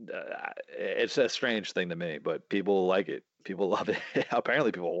honestly, it's a strange thing to me, but people like it. People love it.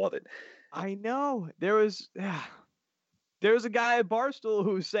 Apparently, people love it. I know. There was a guy at Barstool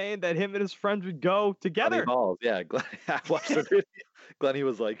who was saying that him and his friends would go together. Balls. Yeah, Glenn, I watched the video. Glenny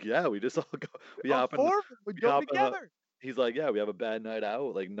was like, "Yeah, we just all go. We hop in the- Four of them would go hop in the- together. He's like, "Yeah, we have a bad night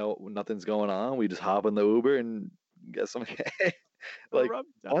out. Like, no, nothing's going on. We just hop in the Uber and get some." Like,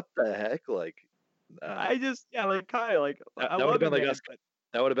 what the heck? Like, I just like kind of like I that would love have been it, like man, us. but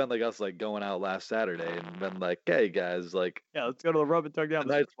That would have been like us, like going out last Saturday and been like, "Hey guys, like yeah, let's go to the Rub and Tug down.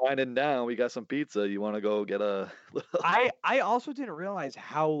 the night's winding down. We got some pizza. You want to go get a?" I also didn't realize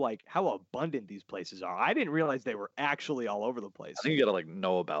how abundant these places are. I didn't realize they were actually all over the place. I think you gotta like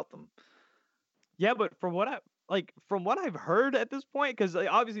know about them. Yeah, but from what I've heard at this point, because like,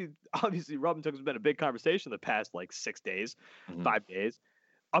 obviously Rub and Tug has been a big conversation the past like 6 days, Mhm. 5 days.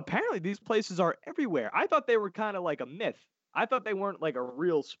 Apparently these places are everywhere. I thought they were kind of like a myth. I thought they weren't like a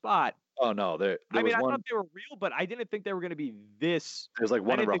real spot. Oh no, there I was mean, I one. thought they were real, but I didn't think they were going to be this. There's like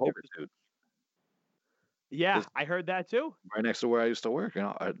one in didn't think Rehoboth, dude, Yeah, This- I heard that too. right next to where I used to work. You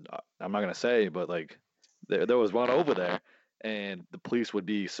know, I'm not gonna say, but like there was one over there, and the police would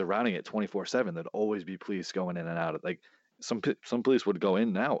be surrounding it 24/7. There'd always be police going in and out. Like some police would go in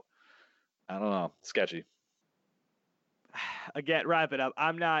and out. I don't know, sketchy. Again, wrap it up.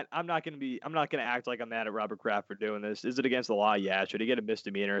 I'm not gonna act like I'm mad at Robert Kraft for doing this. Is it against the law? Yeah. Should he get a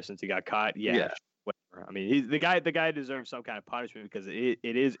misdemeanor since he got caught? Yeah. Yeah. Whatever. I mean, he's the guy deserves some kind of punishment because it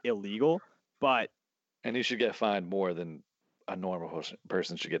is illegal. But And he should get fined more than a normal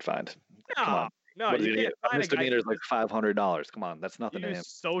person should get fined. Come on. no, What is you he gonna can't get? A find a guy. misdemeanor is like $500. Come on, that's nothing to You him.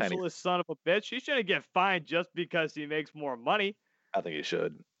 socialist son of a bitch. He shouldn't get fined just because he makes more money. I think he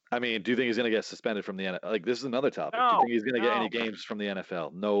should. I mean, do you think he's going to get suspended from the NFL? Like, this is another topic. Do you No, think he's going to get any no. games from the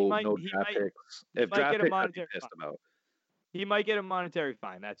NFL? No, might- no he draft might- picks. If might draft get a picks, I'd be monetary pissed fine. about. He might get a monetary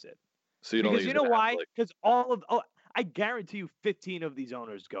fine. That's it. So you don't Because think you he's know gonna have, why? like- Because I guarantee you, 15 of these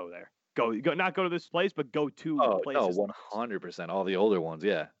owners go there. Go not go to this place, but go to Oh no, places. 100%. All the older ones,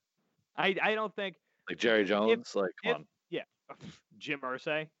 yeah, I don't think like Jerry Jones. Like, if- come on, Jim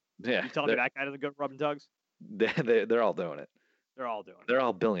Irsay. yeah, You telling me that guy doesn't go to Rub and Tugs? they're all doing it. They're all doing it. They're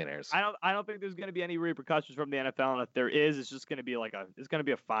all billionaires. I don't think there's going to be any repercussions from the NFL, and if there is, it's just going to be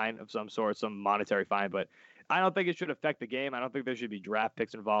a fine of some sort, some monetary fine. But I don't think it should affect the game. I don't think there should be draft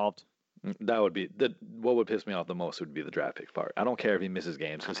picks involved. That would be what would piss me off the most would be the draft pick part. I don't care if he misses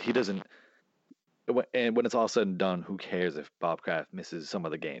games because he doesn't. And when it's all said and done, who cares if Bob Kraft misses some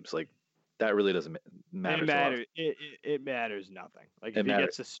of the games? Like that really doesn't matter. It matters nothing. Like It if he matters.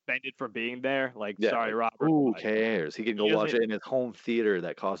 gets suspended for being there, like Yeah, sorry, like, Robert. who like, cares? He can go he watch it doesn't- in his home theater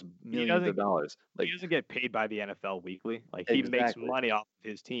that costs millions of dollars. Like he doesn't get paid by the NFL weekly. Like he makes Exactly. money off of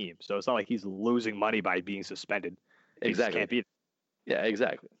his team, so it's not like he's losing money by being suspended. He just exactly. can't be. Yeah,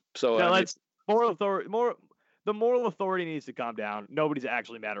 exactly. So Now I mean, let's the moral authority needs to calm down. Nobody's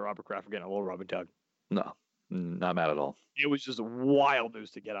actually mad at Robert Kraft for getting a little rub and tug. no, not mad at all. It was just wild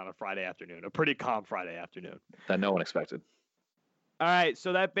news to get on a Friday afternoon, a pretty calm Friday afternoon. That no one expected. All right,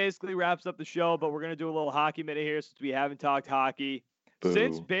 so that basically wraps up the show, but we're going to do a little hockey minute here since we haven't talked hockey.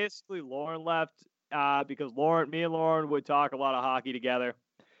 Since Boo. basically Lauren left, because me and Lauren would talk a lot of hockey together,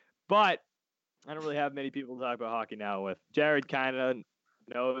 but I don't really have many people to talk about hockey now with. Jared kind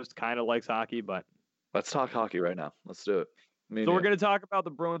of likes hockey, but. Let's talk hockey right now. Let's do it. So we're going to talk about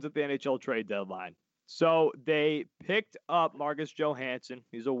the Bruins at the NHL trade deadline. So they picked up Marcus Johansson.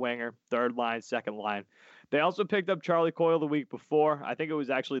 He's a winger, third line, second line. They also picked up Charlie Coyle the week before. I think it was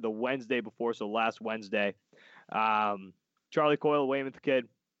actually the Wednesday before, so last Wednesday. Charlie Coyle, Weymouth kid,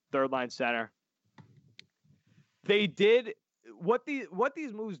 third line center. They did what these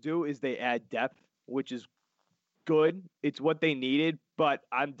moves do is they add depth, which is good. It's what they needed, but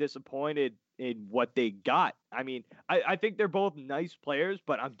I'm disappointed in what they got. I mean, I think they're both nice players,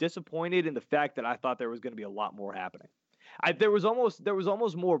 but I'm disappointed in the fact that I thought there was going to be a lot more happening. There was almost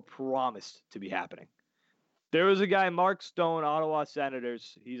more promised to be happening. There was a guy, Mark Stone, Ottawa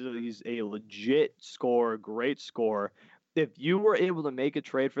Senators. He's a legit scorer, great scorer. If you were able to make a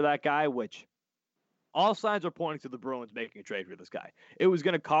trade for that guy, which all signs are pointing to the Bruins making a trade for this guy. It was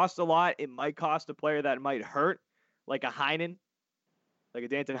going to cost a lot. It might cost a player that might hurt, like a Heinen, like a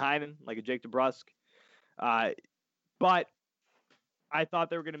Danton Heinen, like a Jake DeBrusk. But I thought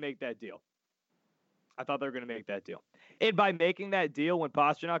they were going to make that deal. And by making that deal, when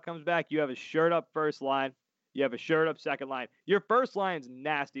Pastrnak comes back, you have a shirt up first line. You have a shirt up second line. Your first line's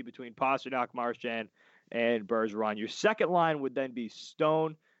nasty between Pastrnak, Marchand, and Bergeron. Your second line would then be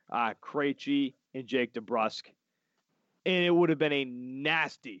Stone, Krejci, and Jake DeBrusk. And it would have been a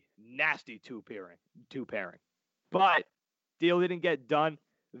nasty, nasty two pairing. But deal didn't get done.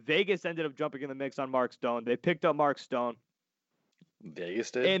 Vegas ended up jumping in the mix on Mark Stone. They picked up Mark Stone.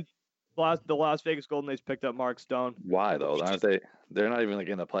 Vegas did? And the Las Vegas Golden Knights picked up Mark Stone. Why though? Aren't they? They're not even like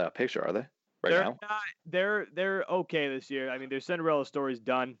in the playoff picture, are they? Now? They're okay this year. I mean, their Cinderella story's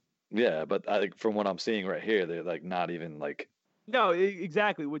done. Yeah, but I think from what I'm seeing right here, they're like not even like. No,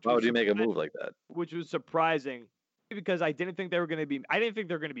 exactly. Why would you make a move like that? Which was surprising because I didn't think they were going to be. I didn't think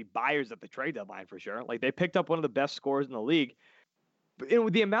they were going to be buyers at the trade deadline for sure. Like they picked up one of the best scorers in the league. But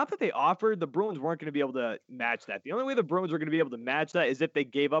with the amount that they offered, the Bruins weren't going to be able to match that. The only way the Bruins were going to be able to match that is if they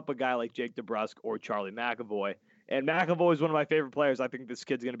gave up a guy like Jake DeBrusk or Charlie McAvoy. And McAvoy is one of my favorite players. I think this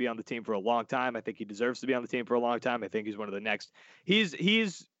kid's going to be on the team for a long time. I think he deserves to be on the team for a long time. I think he's one of the next. He's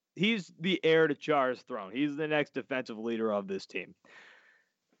the heir to Char's throne. He's the next defensive leader of this team.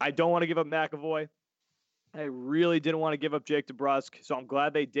 I don't want to give up McAvoy. I really didn't want to give up Jake DeBrusk, so I'm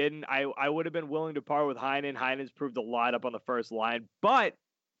glad they didn't. I would have been willing to part with Heinen. Heinen's proved a lot up on the first line. But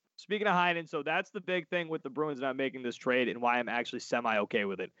speaking of Heinen, so that's the big thing with the Bruins not making this trade and why I'm actually semi-okay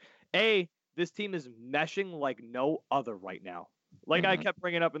with it. This team is meshing like no other right now. Like I kept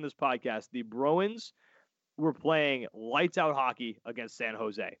bringing up in this podcast, the Bruins were playing lights out hockey against San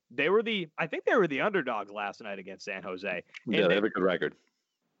Jose. I think they were the underdogs last night against San Jose. Yeah, they have a good record.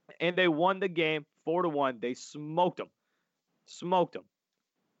 And they won the game 4-1. They smoked them.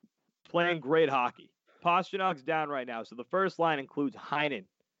 Playing great hockey. Pasternak's down right now. So the first line includes Heinen,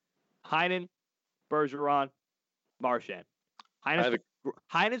 Bergeron, Marchand.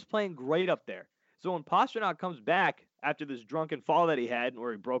 Heinen's playing great up there. So when Pastrnak comes back after this drunken fall that he had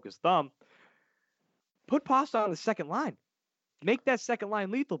where he broke his thumb, put Pasta on the second line. Make that second line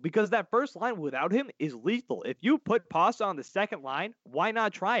lethal because that first line without him is lethal. If you put Pasta on the second line, why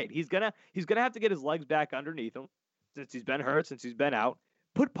not try it? He's gonna have to get his legs back underneath him since he's been hurt, since he's been out.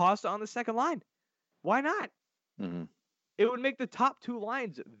 Put Pasta on the second line. Why not? Mm-hmm. It would make the top two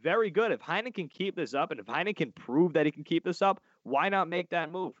lines very good. If Heinen can keep this up and if Heinen can prove that he can keep this up, why not make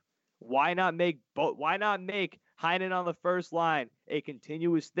that move? Why not make Heinen on the first line a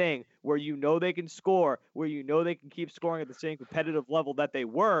continuous thing where you know they can score, where you know they can keep scoring at the same competitive level that they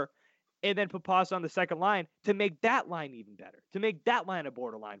were, and then put Pasta on the second line to make that line even better, to make that line a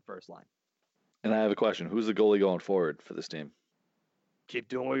borderline first line. And I have a question. Who's the goalie going forward for this team? Keep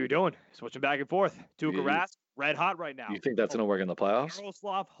doing what you're doing. Switching back and forth. Tuukka Rask, red hot right now. You think that's going to work in the playoffs?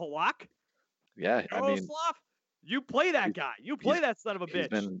 Jaroslav Halak? Yeah, I mean, Jaroslav? You play that guy. You play that son of a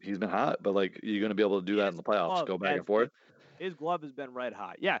bitch. He's been hot, but like you're going to be able to do that in the playoffs, go back and forth. His glove has been red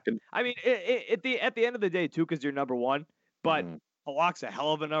hot. Yeah, I mean, at the end of the day, Tuukka's your number one, but Halak's a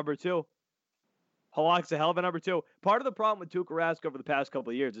hell of a number two. Part of the problem with Tuukka Rask over the past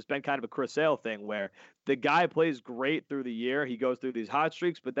couple of years, it's been kind of a Chris Sale thing where the guy plays great through the year. He goes through these hot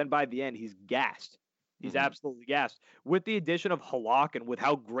streaks, but then by the end, he's gassed. He's absolutely gassed. With the addition of Halak and with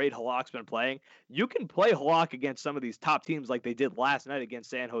how great Halak's been playing, you can play Halak against some of these top teams like they did last night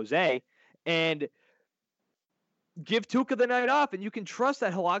against San Jose and give Tuukka the night off, and you can trust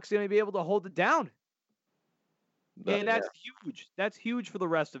that Halak's going to be able to hold it down. And that's huge. That's huge for the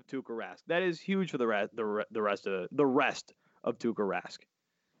rest of Tuukka Rask. That is huge for the rest of Tuukka Rask.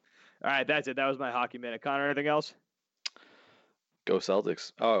 All right, that's it. That was my hockey minute. Connor, anything else? Go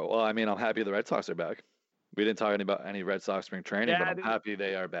Celtics. Oh, well, I mean, I'm happy the Red Sox are back. We didn't talk about any Red Sox spring training, but I'm happy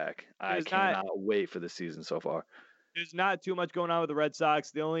they are back. I cannot wait for the season so far. There's not too much going on with the Red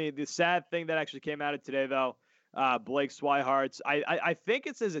Sox. The sad thing that actually came out of today, though, Blake Swihart's, I think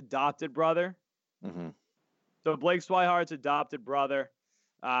it's his adopted brother. Mm-hmm. So Blake Swihart's adopted brother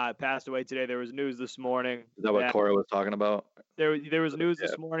passed away today. There was news this morning. Is that what Cora was talking about? There was news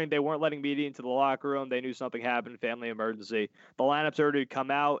this morning. They weren't letting media into the locker room. They knew something happened, family emergency. The lineups already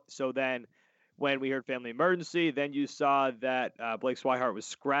come out. So then when we heard family emergency, then you saw that Blake Swihart was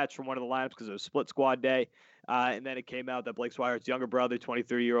scratched from one of the lineups because it was split squad day. And then it came out that Blake Swihart's younger brother,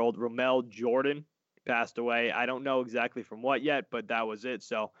 23-year-old Romel Jordan, passed away. I don't know exactly from what yet, but that was it.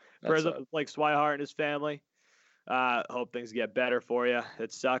 So prayers up to Blake Swihart and his family. Hope things get better for you.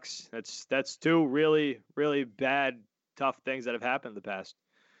 It sucks. That's two really, really bad, tough things that have happened the past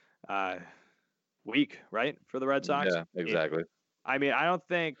week, right? For the Red Sox. Yeah, exactly. I mean, I don't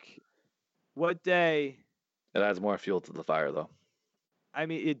think what day. It adds more fuel to the fire, though. I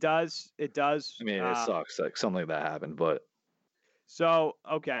mean, it does. It does. I mean, it sucks. Like something like that happened, but. So,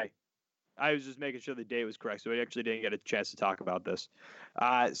 okay. I was just making sure the date was correct, so we actually didn't get a chance to talk about this.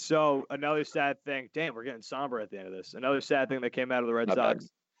 So another sad thing. Damn, we're getting somber at the end of this. Another sad thing that came out of the Red Sox.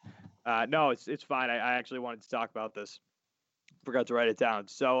 No, it's fine. I actually wanted to talk about this. Forgot to write it down.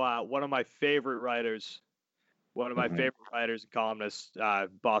 So one of my favorite writers and columnists,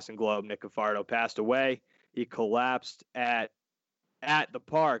 Boston Globe, Nick Cafardo, passed away. He collapsed at the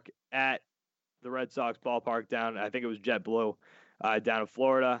park at the Red Sox ballpark down. I think it was JetBlue, down in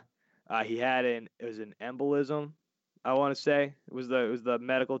Florida. He had an embolism, I want to say. It was the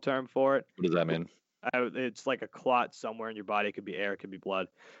medical term for it. What does that mean? It's like a clot somewhere in your body. It could be air, it could be blood.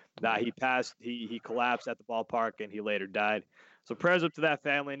 He passed. He collapsed at the ballpark, and he later died. So prayers up to that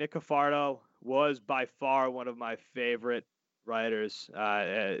family. Nick Cafardo was by far one of my favorite writers,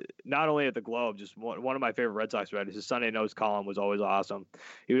 not only at the Globe, just one of my favorite Red Sox writers. His Sunday Notes column was always awesome.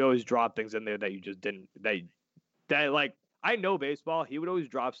 He would always drop things in there that you just didn't. That like. I know baseball. He would always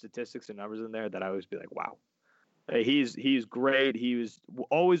drop statistics and numbers in there that I always be like, wow. He's great. He was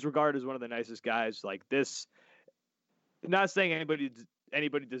always regarded as one of the nicest guys. Like this, not saying anybody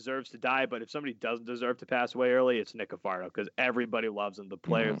deserves to die, but if somebody doesn't deserve to pass away early, it's Nick Cafardo because everybody loves him. The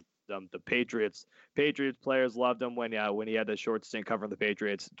players loved him. The Patriots players loved him when he had that short stint covering the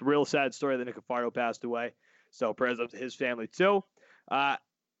Patriots. It's a real sad story that Nick Cafardo passed away. So prayers up to his family too.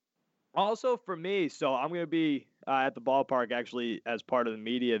 Also for me, so I'm going to be at the ballpark actually as part of the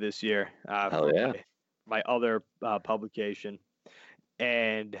media this year for my other publication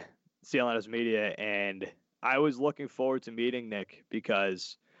and CLNS Media. And I was looking forward to meeting Nick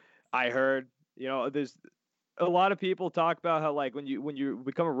because I heard, there's a lot of people talk about how like when you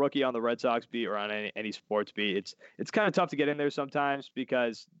become a rookie on the Red Sox beat or on any sports beat, it's kind of tough to get in there sometimes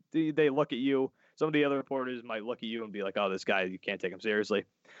because they look at you. Some of the other reporters might look at you and be like, oh, this guy, you can't take him seriously.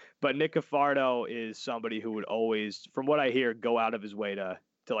 But Nick Cafardo is somebody who would always, from what I hear, go out of his way to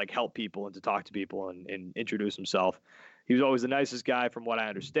like help people and to talk to people and introduce himself. He was always the nicest guy from what I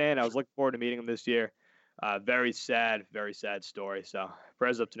understand. I was looking forward to meeting him this year. Very sad story. So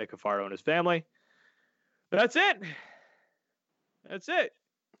prayers up to Nick Cafardo and his family. That's it.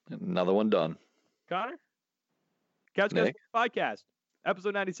 Another one done. Connor? Couch Guys Podcast.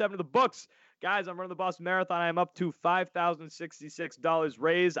 Episode 97 of the books. Guys, I'm running the Boston Marathon. I'm up to $5,066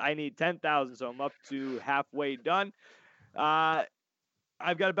 raised. I need $10,000, so I'm up to halfway done.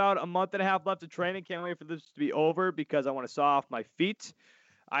 I've got about a month and a half left of training. Can't wait for this to be over because I want to saw off my feet.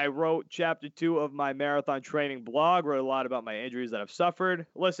 I wrote chapter 2 of my marathon training blog, wrote a lot about my injuries that I've suffered.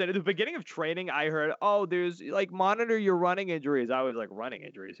 Listen, at the beginning of training, I heard, there's like monitor your running injuries. I was like, running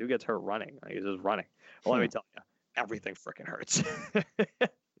injuries? Who gets hurt running? Like, it's just running. Well, let me tell you, everything freaking hurts.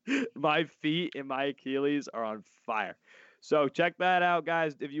 My feet and my Achilles are on fire. So check that out,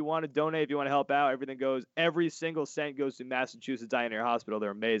 guys. If you want to donate, if you want to help out, every single cent goes to Massachusetts Eye and Ear Hospital.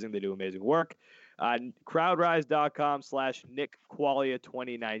 They're amazing. They do amazing work.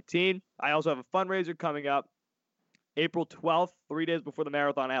 Crowdrise.com/NickQualia2019. I also have a fundraiser coming up April 12th, 3 days before the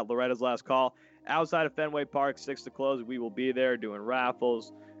marathon at Loretta's Last Call. Outside of Fenway Park, 6 to close. We will be there doing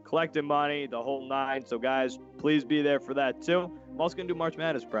raffles, collecting money, the whole nine. So, guys, please be there for that, too. I'm also going to do March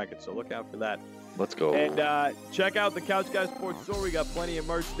Madness brackets, so look out for that. Let's go. And check out the Couch Guys Sports Store. We got plenty of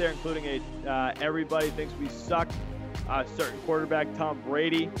merch there, including a Everybody Thinks We Suck certain quarterback Tom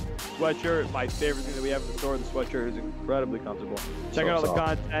Brady sweatshirt. My favorite thing that we have in the store. The sweatshirt is incredibly comfortable. Check out all the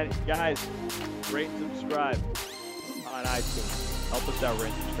content. Guys, rate and subscribe on iTunes. Help us out,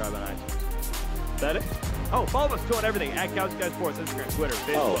 rate and subscribe on iTunes. Is that it? Oh, follow us too on everything at Couch Guys Sports, Instagram, Twitter,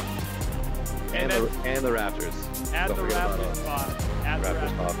 Facebook. Oh. And the Raptors. At Don't the forget about Raptors us. Pod. At the Raptors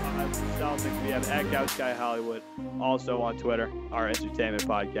Raptors Pod. Pod. Celtics. We have at Couch Guy Hollywood. Also on Twitter, our entertainment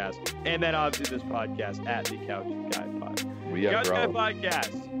podcast. And then obviously this podcast at the Couch Guy Pod. We are Couch Guy grown.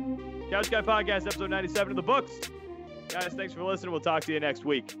 Podcast. Couch Guy Podcast, episode 97 of the books. Guys, thanks for listening. We'll talk to you next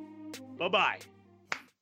week. Bye-bye.